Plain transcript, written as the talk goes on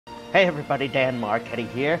Hey everybody, Dan Marquetti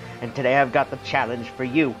here, and today I've got the challenge for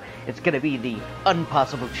you. It's gonna be the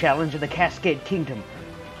Unpossible challenge in the Cascade Kingdom.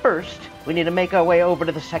 First, we need to make our way over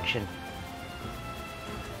to the section.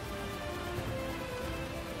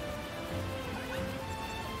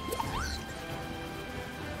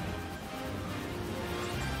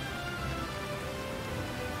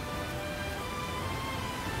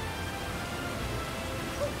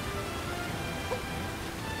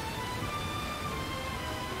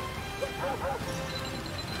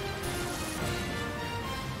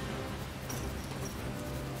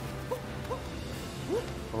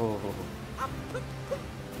 Oh.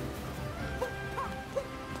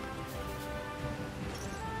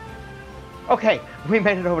 Okay, we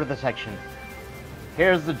made it over to the section.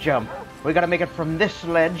 Here's the jump. We gotta make it from this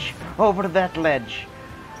ledge over to that ledge.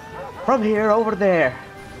 From here over there.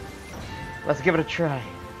 Let's give it a try.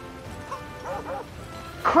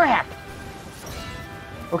 Crap!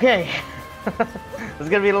 Okay. This is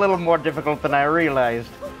gonna be a little more difficult than I realized.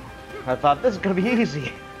 I thought this is gonna be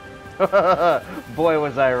easy. Boy,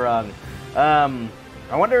 was I wrong.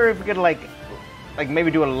 I wonder if we could like maybe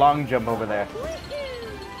do a long jump over there.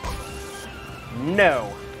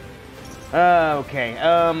 No. Okay.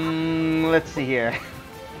 Let's see here.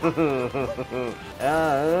 I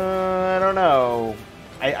don't know.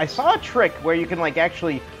 I saw a trick where you can like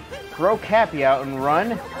actually throw Cappy out and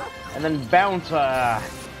run, and then bounce.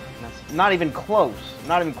 That's not even close.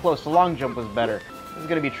 Not even close. The long jump was better. This is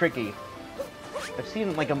gonna be tricky. I've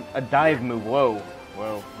seen like a dive move. Whoa,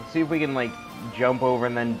 whoa. Let's see if we can like jump over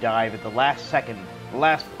and then dive at the last second, the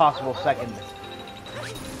last possible second.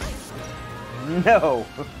 No,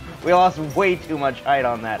 we lost way too much height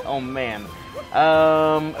on that. Oh man.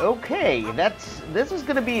 Okay, this is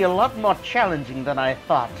gonna be a lot more challenging than I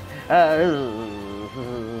thought.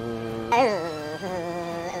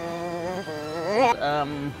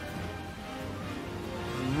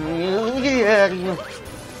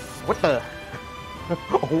 What the?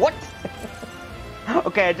 What?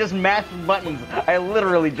 Okay, I just mashed buttons. I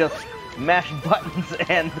literally just mashed buttons,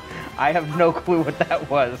 and I have no clue what that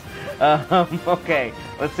was. Okay,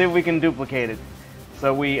 let's see if we can duplicate it.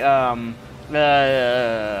 So we, I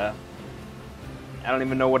don't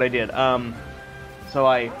even know what I did. So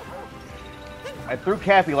I threw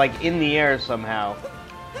Cappy, like, in the air somehow.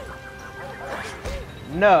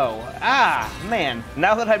 No. Ah, man.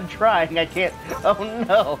 Now that I'm trying, I can't. Oh,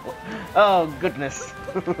 no. Oh, goodness.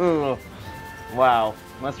 Wow.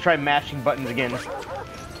 Let's try mashing buttons again.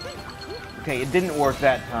 Okay, it didn't work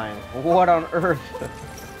that time. What on earth?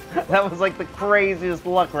 That was like the craziest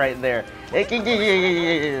luck right there.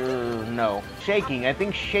 No. Shaking. I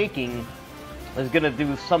think shaking is gonna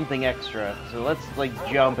do something extra. So let's, like,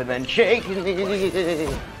 jump and then shake.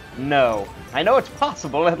 No. I know it's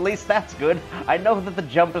possible, at least that's good. I know that the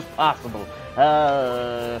jump is possible.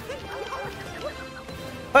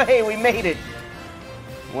 Hey, we made it!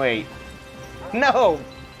 Wait. No!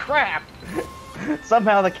 Crap!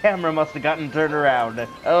 Somehow the camera must have gotten turned around.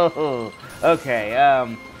 Oh, okay,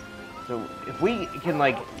 so if we can,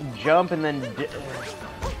 like, jump and then...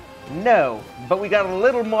 No, but we got a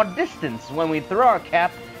little more distance when we threw our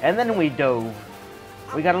cap, and then we dove.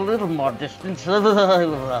 We got a little more distance. No,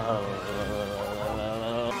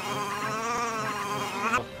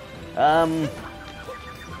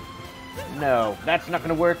 that's not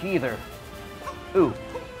gonna work either. Ooh,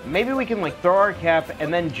 maybe we can like throw our cap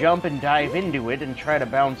and then jump and dive into it and try to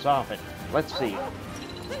bounce off it. Let's see.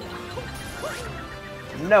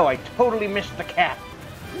 No, I totally missed the cap.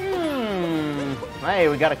 Hey,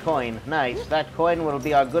 we got a coin. Nice. That coin will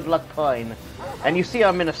be our good luck coin. And you see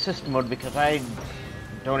I'm in assist mode because I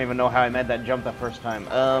don't even know how I made that jump the first time.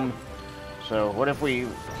 So what if we...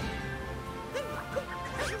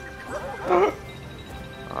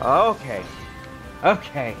 Okay.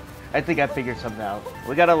 Okay. I think I figured something out.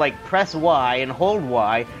 We gotta, like, press Y and hold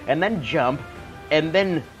Y, and then jump, and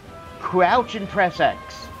then crouch and press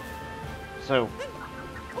X. So...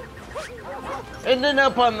 And then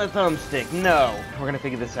up on the thumbstick. No. We're gonna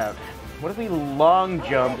figure this out. What if we long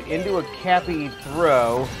jump into a Cappy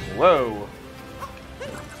throw? Whoa.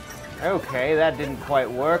 Okay, that didn't quite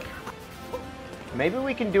work. Maybe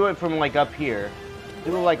we can do it from, like, up here.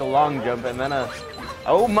 Do, like, a long jump and then a...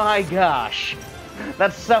 Oh my gosh!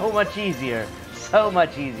 That's so much easier. So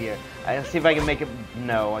much easier. I'll see if I can make it...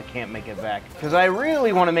 No, I can't make it back. Because I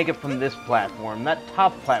really want to make it from this platform. That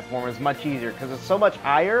top platform is much easier. Because it's so much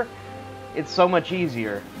higher, it's so much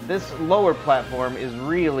easier. This lower platform is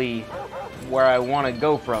really where I want to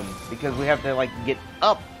go from. Because we have to, like, get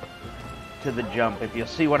up to the jump, if you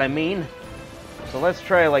see what I mean. So let's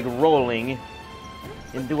try, like, rolling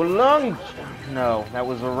into a long jump. No, that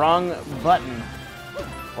was the wrong button.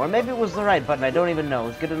 Or maybe it was the right button, I don't even know.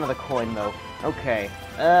 Let's get another coin, though. Okay.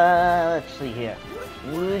 Let's see here.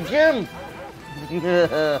 Jump!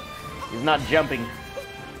 He's not jumping.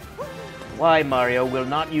 Why, Mario, will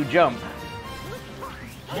not you jump?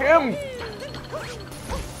 Jump!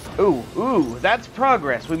 Ooh, ooh, that's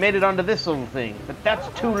progress. We made it onto this little thing. But that's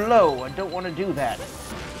too low. I don't want to do that.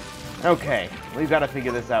 Okay, we've got to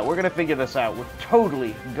figure this out. We're going to figure this out. We're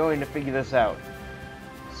totally going to figure this out.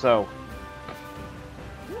 So...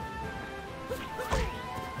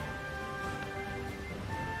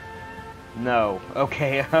 No.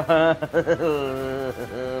 Okay.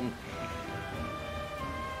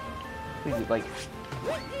 Like...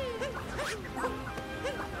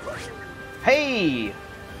 Hey!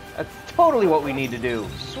 That's totally what we need to do.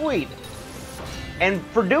 Sweet. And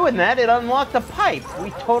for doing that, it unlocked a pipe. We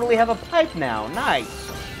totally have a pipe now.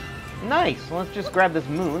 Nice. Nice. Let's just grab this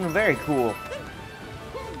moon. Very cool.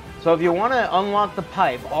 So if you want to unlock the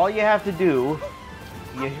pipe, all you have to do...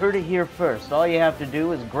 You heard it here first. All you have to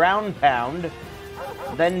do is ground pound,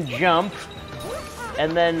 then jump,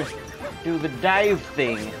 and then do the dive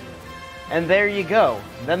thing. And there you go.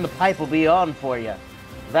 Then the pipe will be on for you.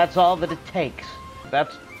 That's all that it takes.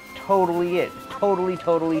 That's totally it. Totally,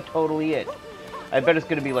 totally, totally it. I bet it's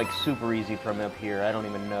gonna be like super easy from up here. I don't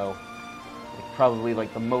even know. Like, probably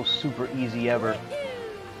like the most super easy ever.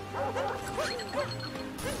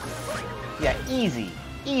 Yeah, easy.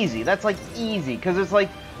 Easy. That's like easy, because it's like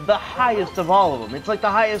the highest of all of them. It's like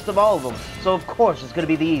the highest of all of them. So of course it's gonna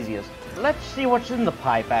be the easiest. Let's see what's in the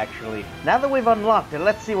pipe, actually. Now that we've unlocked it,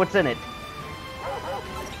 let's see what's in it.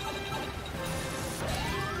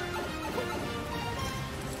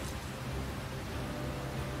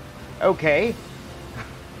 Okay.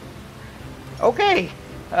 Okay.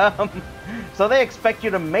 So they expect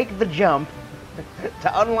you to make the jump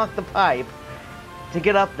to unlock the pipe to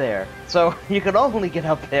get up there. So you can only get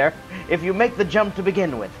up there if you make the jump to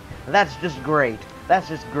begin with. That's just great. That's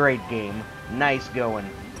just great, game. Nice going.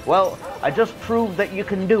 Well, I just proved that you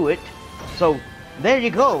can do it. So there you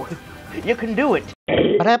go. You can do it.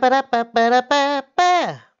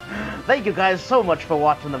 Thank you guys so much for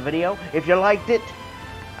watching the video. If you liked it,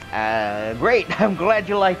 great. I'm glad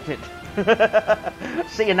you liked it.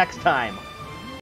 See you next time.